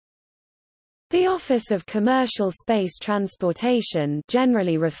The Office of Commercial Space Transportation,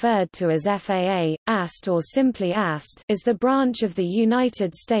 generally referred to as FAA, AST or simply AST, is the branch of the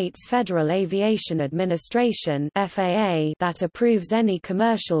United States Federal Aviation Administration (FAA) that approves any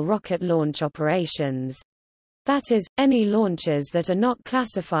commercial rocket launch operations. That is, any launches that are not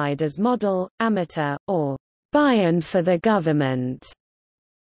classified as model, amateur, or by and for the government.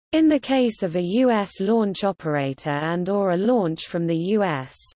 In the case of a U.S. launch operator and/or a launch from the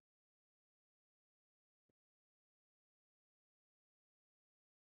U.S.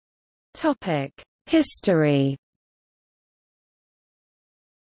 History.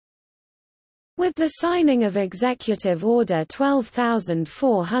 With the signing of Executive Order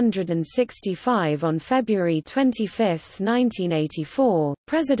 12465 on February 25, 1984,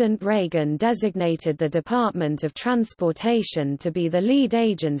 President Reagan designated the Department of Transportation to be the lead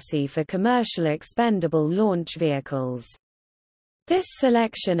agency for commercial expendable launch vehicles. This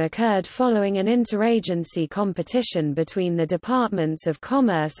selection occurred following an interagency competition between the Departments of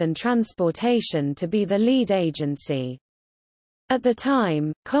Commerce and Transportation to be the lead agency. At the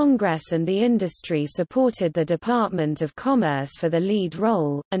time, Congress and the industry supported the Department of Commerce for the lead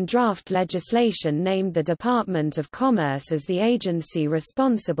role, and draft legislation named the Department of Commerce as the agency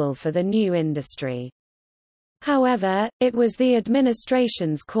responsible for the new industry. However, it was the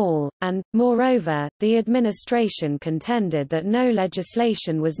administration's call, and, moreover, the administration contended that no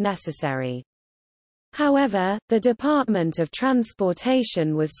legislation was necessary. However, the Department of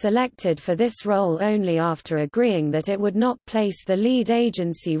Transportation was selected for this role only after agreeing that it would not place the lead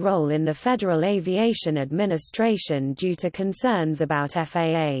agency role in the Federal Aviation Administration due to concerns about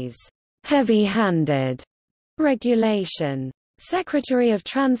FAA's heavy-handed regulation. Secretary of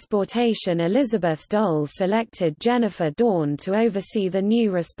Transportation Elizabeth Dole selected Jennifer Dawn to oversee the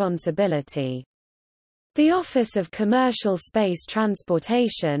new responsibility. The Office of Commercial Space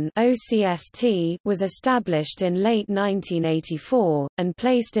Transportation (OCST) was established in late 1984, and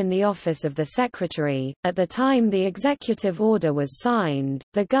placed in the Office of the Secretary. At the time the executive order was signed,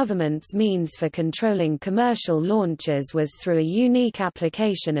 the government's means for controlling commercial launches was through a unique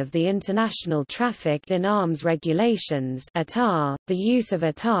application of the International Traffic in Arms Regulations (ITAR). The use of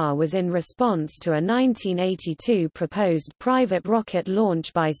ITAR was in response to a 1982 proposed private rocket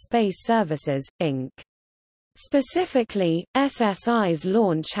launch by Space Services, Inc. Specifically, SSI's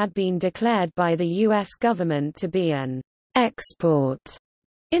launch had been declared by the U.S. government to be an export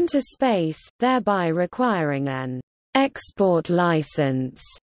into space, thereby requiring an export license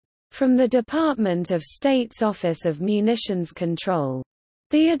from the Department of State's Office of Munitions Control.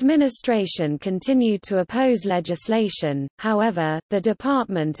 The administration continued to oppose legislation. However, the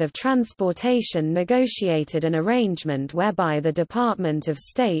Department of Transportation negotiated an arrangement whereby the Department of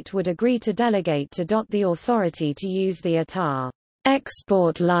State would agree to delegate to DOT the authority to use the ITAR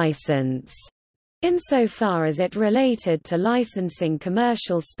export license insofar as it related to licensing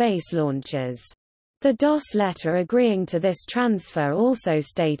commercial space launches. The DOS letter agreeing to this transfer also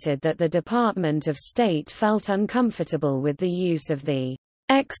stated that the Department of State felt uncomfortable with the use of the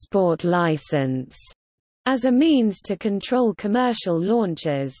export license as a means to control commercial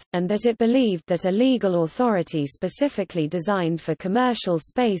launches, and that it believed that a legal authority specifically designed for commercial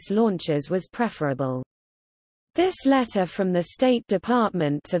space launches was preferable. This letter from the State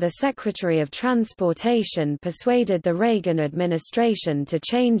Department to the Secretary of Transportation persuaded the Reagan administration to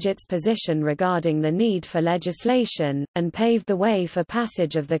change its position regarding the need for legislation, and paved the way for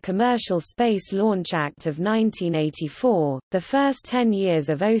passage of the Commercial Space Launch Act of 1984. The first 10 years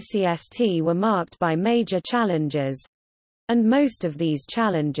of OCST were marked by major challenges, and most of these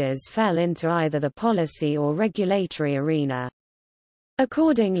challenges fell into either the policy or regulatory arena.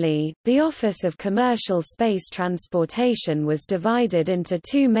 Accordingly, the Office of Commercial Space Transportation was divided into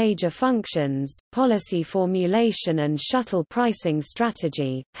two major functions: policy formulation and shuttle pricing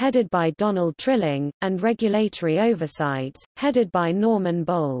strategy, headed by Donald Trilling, and regulatory oversight, headed by Norman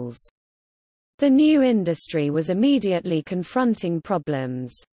Bowles. The new industry was immediately confronting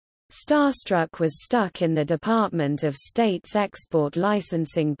problems. Starstruck was stuck in the Department of State's export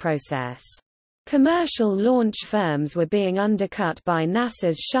licensing process. Commercial launch firms were being undercut by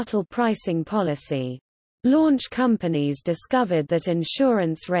NASA's shuttle pricing policy. Launch companies discovered that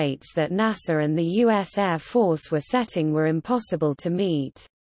insurance rates that NASA and the U.S. Air Force were setting were impossible to meet.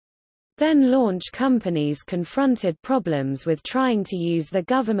 Then launch companies confronted problems with trying to use the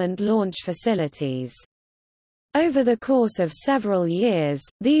government launch facilities. Over the course of several years,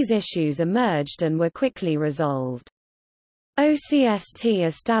 these issues emerged and were quickly resolved. OCST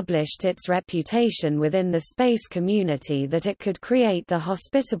established its reputation within the space community that it could create the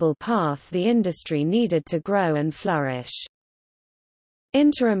hospitable path the industry needed to grow and flourish.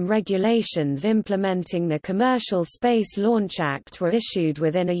 Interim regulations implementing the Commercial Space Launch Act were issued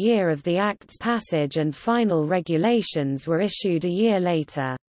within a year of the Act's passage, and final regulations were issued a year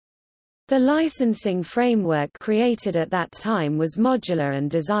later. The licensing framework created at that time was modular and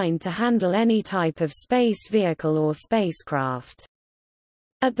designed to handle any type of space vehicle or spacecraft.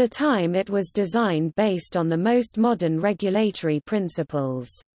 At the time it was designed based on the most modern regulatory principles.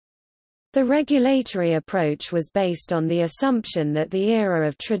 The regulatory approach was based on the assumption that the era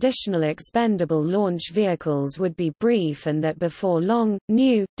of traditional expendable launch vehicles would be brief and that before long,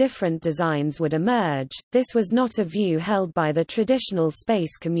 new, different designs would emerge. This was not a view held by the traditional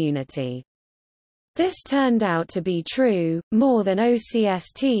space community. This turned out to be true, more than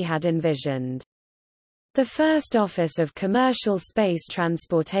OCST had envisioned. The first Office of Commercial Space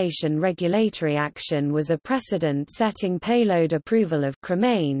Transportation regulatory action was a precedent-setting payload approval of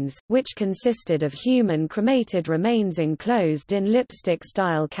cremains, which consisted of human cremated remains enclosed in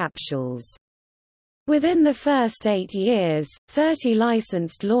lipstick-style capsules. Within the first 8 years, 30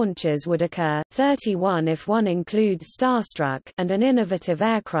 licensed launches would occur, 31 if one includes Starstruck, and an innovative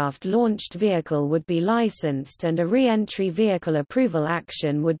aircraft-launched vehicle would be licensed and a re-entry vehicle approval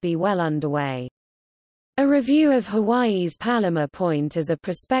action would be well underway. A review of Hawaii's Palomar Point as a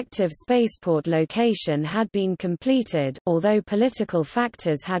prospective spaceport location had been completed, although political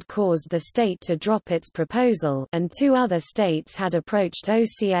factors had caused the state to drop its proposal, and 2 other states had approached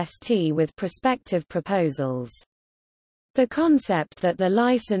OCST with prospective proposals. The concept that the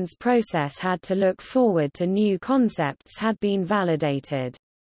license process had to look forward to new concepts had been validated.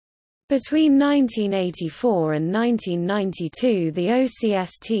 Between 1984 and 1992, the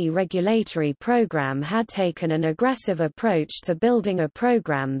OCST regulatory program had taken an aggressive approach to building a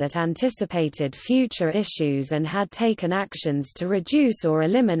program that anticipated future issues and had taken actions to reduce or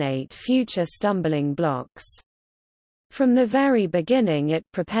eliminate future stumbling blocks. From the very beginning, it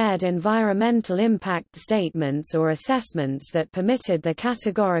prepared environmental impact statements or assessments that permitted the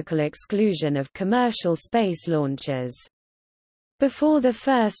categorical exclusion of commercial space launches. Before the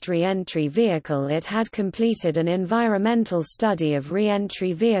first re-entry vehicle, it had completed an environmental study of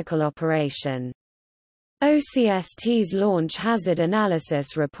re-entry vehicle operation. OCST's Launch Hazard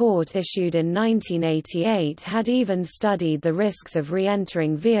Analysis report issued in 1988 had even studied the risks of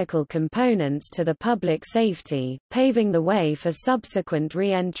re-entering vehicle components to the public safety, paving the way for subsequent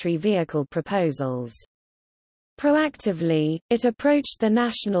re-entry vehicle proposals. Proactively, it approached the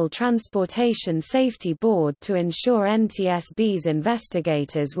National Transportation Safety Board to ensure NTSB's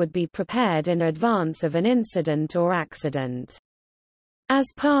investigators would be prepared in advance of an incident or accident. As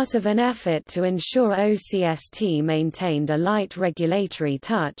part of an effort to ensure OCST maintained a light regulatory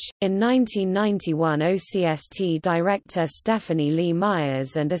touch, in 1991 OCST Director Stephanie Lee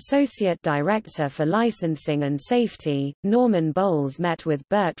Myers and Associate Director for Licensing and Safety, Norman Bowles met with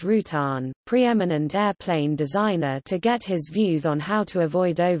Burt Rutan, preeminent airplane designer, to get his views on how to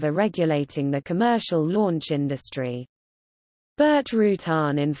avoid over-regulating the commercial launch industry. Burt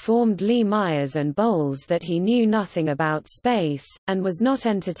Rutan informed Lee Myers and Bowles that he knew nothing about space, and was not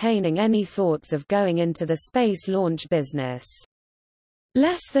entertaining any thoughts of going into the space launch business.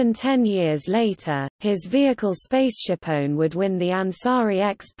 Less than 10 years later, his vehicle SpaceshipOne would win the Ansari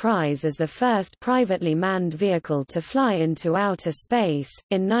X Prize as the first privately manned vehicle to fly into outer space.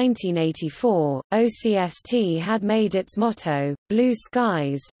 In 1984, OCST had made its motto, "Blue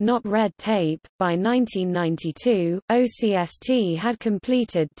Skies, Not Red Tape." By 1992, OCST had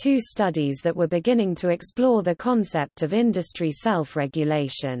completed 2 studies that were beginning to explore the concept of industry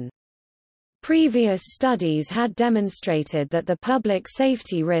self-regulation. Previous studies had demonstrated that the public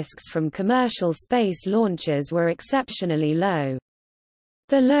safety risks from commercial space launches were exceptionally low.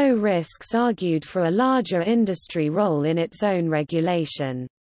 The low risks argued for a larger industry role in its own regulation.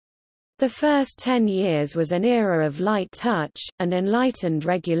 The first 10 years was an era of light touch, and enlightened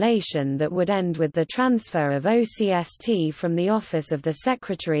regulation that would end with the transfer of OCST from the Office of the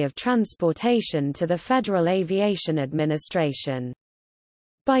Secretary of Transportation to the Federal Aviation Administration.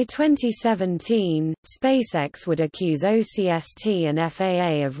 By 2017, SpaceX would accuse OCST and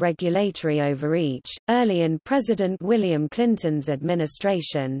FAA of regulatory overreach. Early in President William Clinton's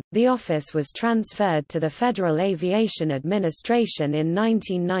administration, the office was transferred to the Federal Aviation Administration in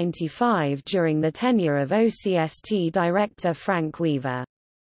 1995 during the tenure of OCST Director Frank Weaver.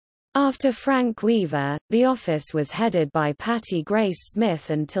 After Frank Weaver, the office was headed by Patty Grace Smith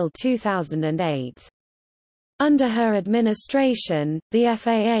until 2008. Under her administration, the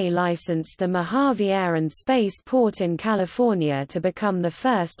FAA licensed the Mojave Air and Space Port in California to become the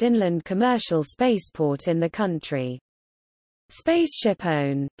first inland commercial spaceport in the country.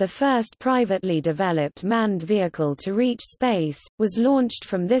 SpaceShipOne, the first privately developed manned vehicle to reach space, was launched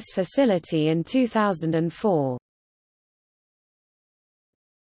from this facility in 2004.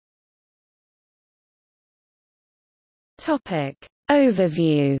 Topic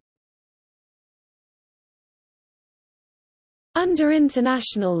Overview. Under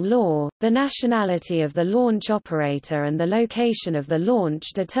international law, the nationality of the launch operator and the location of the launch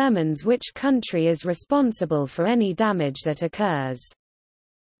determines which country is responsible for any damage that occurs.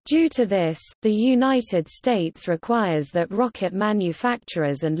 Due to this, the United States requires that rocket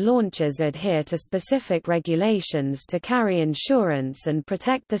manufacturers and launchers adhere to specific regulations to carry insurance and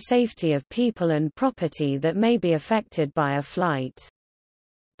protect the safety of people and property that may be affected by a flight.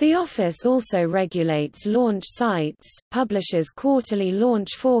 The office also regulates launch sites, publishes quarterly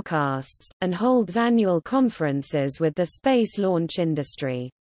launch forecasts, and holds annual conferences with the space launch industry.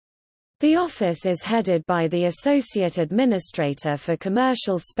 The office is headed by the Associate Administrator for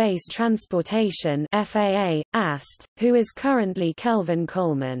Commercial Space Transportation (FAA, AST), who is currently Kelvin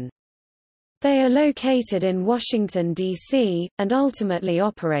Coleman. They are located in Washington, D.C., and ultimately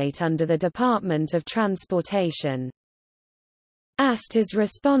operate under the Department of Transportation. AST is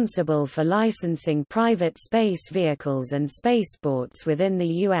responsible for licensing private space vehicles and spaceports within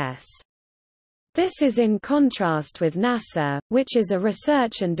the U.S. This is in contrast with NASA, which is a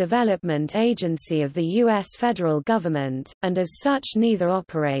research and development agency of the U.S. federal government, and as such neither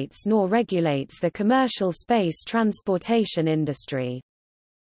operates nor regulates the commercial space transportation industry.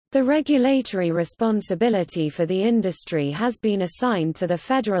 The regulatory responsibility for the industry has been assigned to the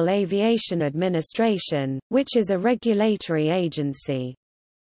Federal Aviation Administration, which is a regulatory agency.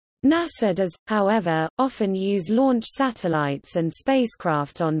 NASA does, however, often use launch satellites and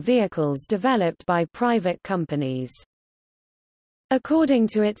spacecraft on vehicles developed by private companies. According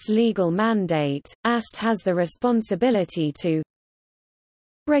to its legal mandate, AST has the responsibility to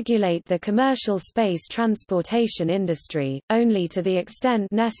regulate the commercial space transportation industry, only to the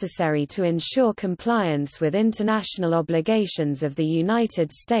extent necessary to ensure compliance with international obligations of the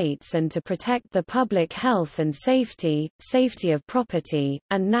United States and to protect the public health and safety, safety of property,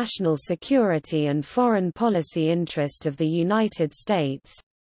 and national security and foreign policy interest of the United States.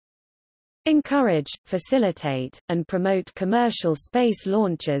 Encourage, facilitate, and promote commercial space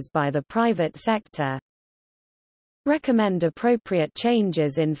launches by the private sector. Recommend appropriate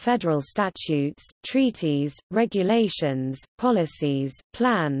changes in federal statutes, treaties, regulations, policies,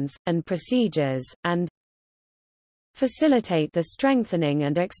 plans, and procedures, and facilitate the strengthening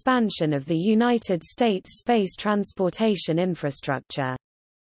and expansion of the United States space transportation infrastructure.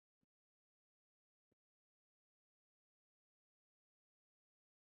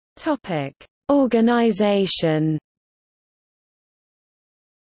 Topic: Organization.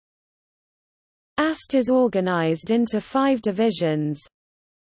 AST is organized into 5 divisions: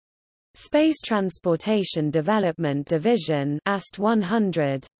 Space Transportation Development Division (AST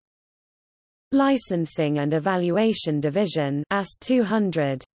 100), Licensing and Evaluation Division (AST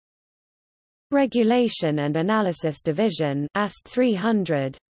 200), Regulation and Analysis Division (AST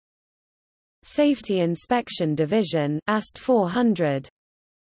 300), Safety Inspection Division (AST 400),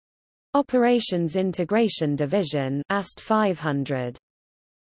 Operations Integration Division (AST 500).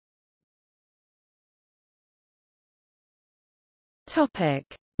 Topic: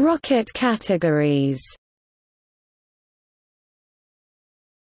 Rocket categories.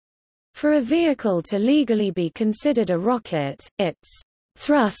 For a vehicle to legally be considered a rocket, its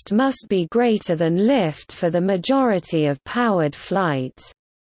thrust must be greater than lift for the majority of powered flight.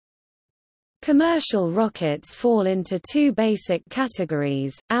 Commercial rockets fall into 2 basic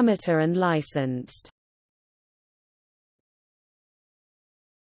categories: amateur and licensed.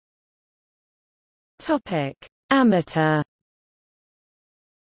 Topic: Amateur.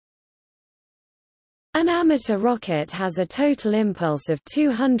 An amateur rocket has a total impulse of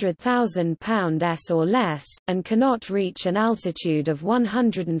 200,000 pounds or less, and cannot reach an altitude of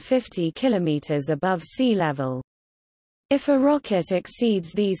 150 km above sea level. If a rocket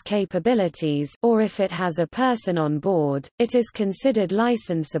exceeds these capabilities, or if it has a person on board, it is considered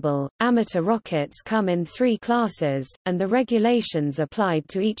licensable. Amateur rockets come in 3 classes, and the regulations applied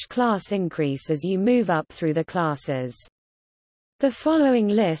to each class increase as you move up through the classes. The following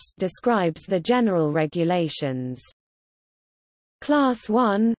list describes the general regulations. Class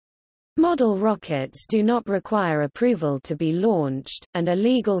 1. Model rockets do not require approval to be launched, and are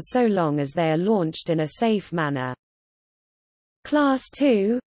legal so long as they are launched in a safe manner. Class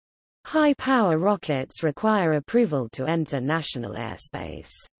 2. High-power rockets require approval to enter national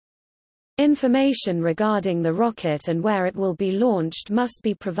airspace. Information regarding the rocket and where it will be launched must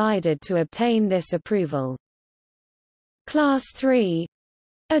be provided to obtain this approval. Class 3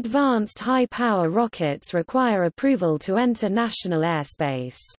 advanced high-power rockets require approval to enter national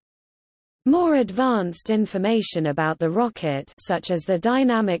airspace. More advanced information about the rocket, such as the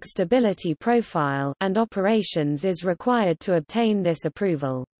dynamic stability profile and operations, is required to obtain this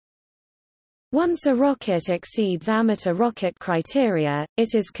approval. Once a rocket exceeds amateur rocket criteria,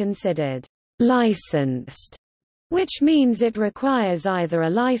 it is considered licensed, which means it requires either a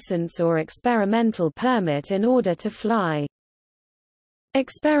license or experimental permit in order to fly.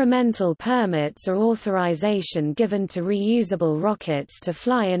 Experimental permits are authorization given to reusable rockets to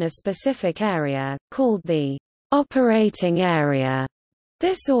fly in a specific area, called the operating area.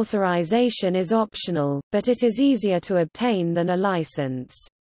 This authorization is optional, but it is easier to obtain than a license.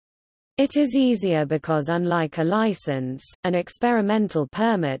 It is easier because, unlike a license, an experimental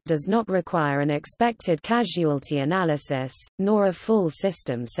permit does not require an expected casualty analysis, nor a full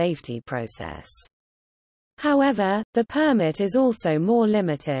system safety process. However, the permit is also more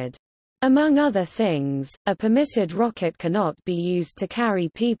limited. Among other things, a permitted rocket cannot be used to carry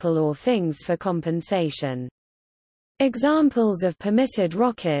people or things for compensation. Examples of permitted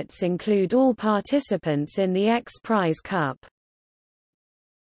rockets include all participants in the X Prize Cup.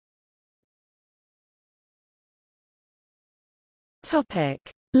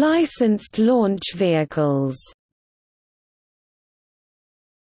 Licensed launch vehicles.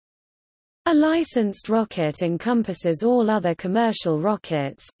 A licensed rocket encompasses all other commercial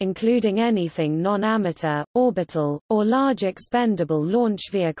rockets, including anything non-amateur, orbital, or large expendable launch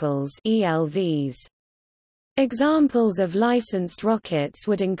vehicles (ELVs). Examples of licensed rockets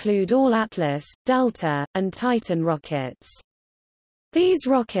would include all Atlas, Delta, and Titan rockets. These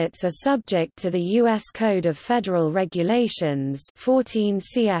rockets are subject to the U.S. Code of Federal Regulations 14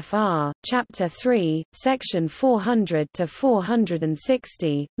 CFR, Chapter 3, Section 400 to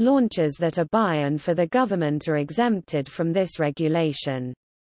 460. Launches that are by and for the government are exempted from this regulation.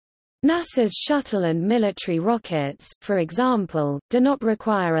 NASA's shuttle and military rockets, for example, do not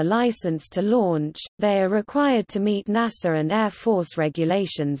require a license to launch, they are required to meet NASA and Air Force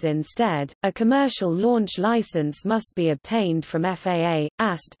regulations instead. A commercial launch license must be obtained from FAA,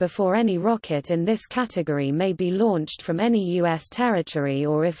 AST before any rocket in this category may be launched from any U.S. territory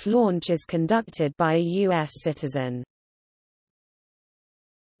or if launch is conducted by a U.S. citizen.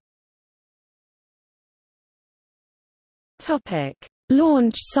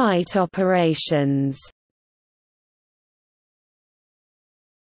 Launch site operations.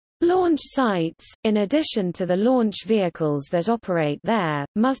 Launch sites, in addition to the launch vehicles that operate there,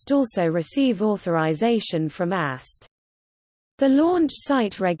 must also receive authorization from AST. The launch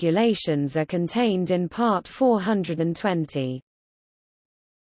site regulations are contained in Part 420.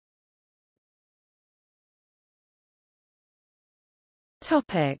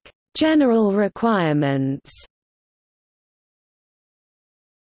 General requirements.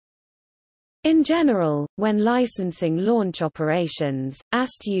 In general, when licensing launch operations,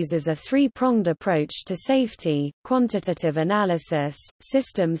 AST uses a three-pronged approach to safety: quantitative analysis,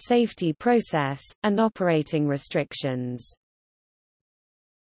 system safety process, and operating restrictions.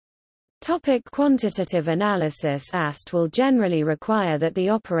 Quantitative analysis. AST will generally require that the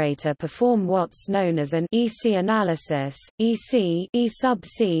operator perform what's known as an EC analysis. EC E sub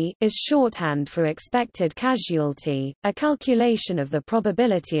C is shorthand for expected casualty, a calculation of the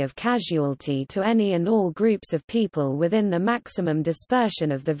probability of casualty to any and all groups of people within the maximum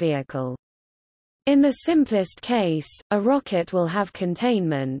dispersion of the vehicle. In the simplest case, a rocket will have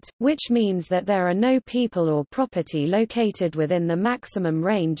containment, which means that there are no people or property located within the maximum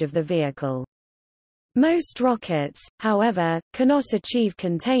range of the vehicle. Most rockets, however, cannot achieve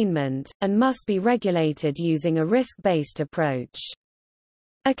containment, and must be regulated using a risk-based approach.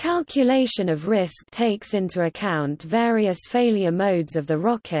 A calculation of risk takes into account various failure modes of the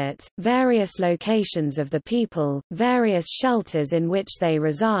rocket, various locations of the people, various shelters in which they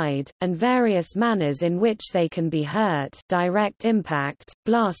reside, and various manners in which they can be hurt: direct impact,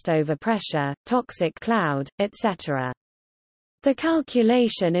 blast overpressure, toxic cloud, etc. The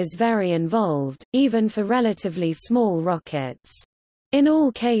calculation is very involved, even for relatively small rockets. In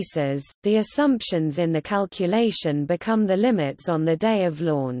all cases, the assumptions in the calculation become the limits on the day of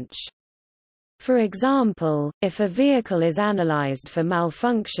launch. For example, if a vehicle is analyzed for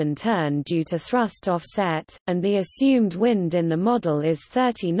malfunction turn due to thrust offset, and the assumed wind in the model is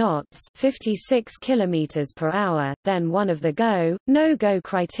 30 knots 56 km per hour, then one of the go, no-go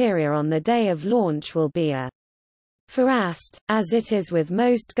criteria on the day of launch will be a, for AST, as it is with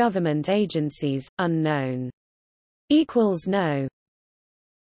most government agencies, unknown. No.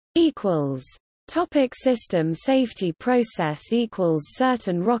 System safety process.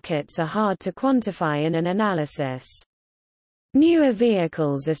 Certain rockets are hard to quantify in an analysis. Newer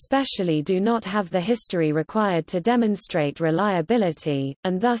vehicles especially do not have the history required to demonstrate reliability,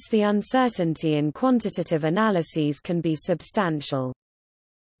 and thus the uncertainty in quantitative analyses can be substantial.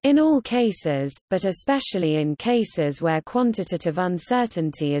 In all cases, but especially in cases where quantitative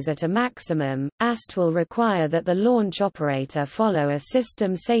uncertainty is at a maximum, AST will require that the launch operator follow a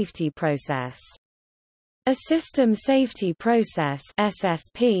system safety process. A system safety process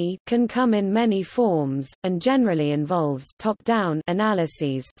 (SSP) can come in many forms, and generally involves top-down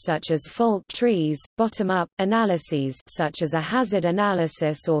analyses such as fault trees, bottom-up analyses such as a hazard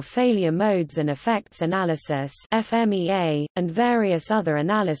analysis or failure modes and effects analysis (FMEA), and various other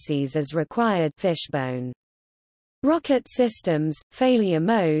analyses as required fishbone. Rocket systems, failure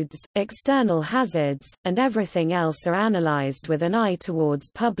modes, external hazards, and everything else are analyzed with an eye towards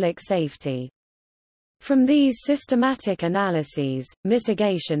public safety. From these systematic analyses,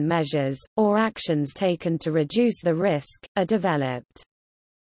 mitigation measures, or actions taken to reduce the risk, are developed.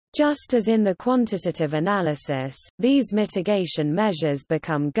 Just as in the quantitative analysis, these mitigation measures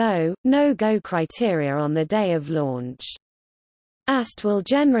become go, no-go criteria on the day of launch. AST will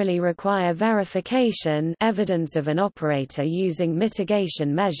generally require verification evidence of an operator using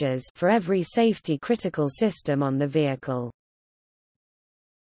mitigation measures for every safety-critical system on the vehicle.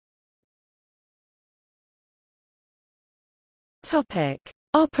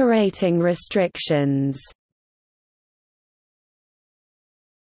 Operating restrictions.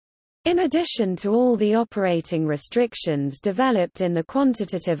 In addition to all the operating restrictions developed in the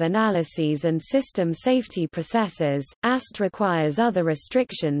quantitative analyses and system safety processes, AST requires other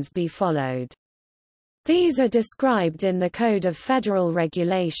restrictions be followed. These are described in the Code of Federal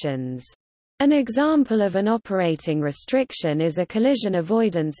Regulations. An example of an operating restriction is a collision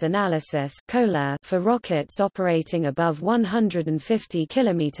avoidance analysis for rockets operating above 150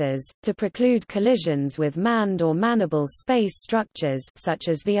 km, to preclude collisions with manned or mannable space structures such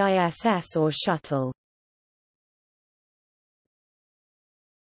as the ISS or shuttle.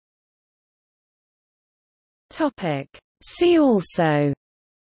 See also: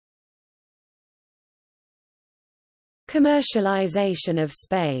 Commercialization of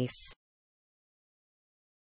space.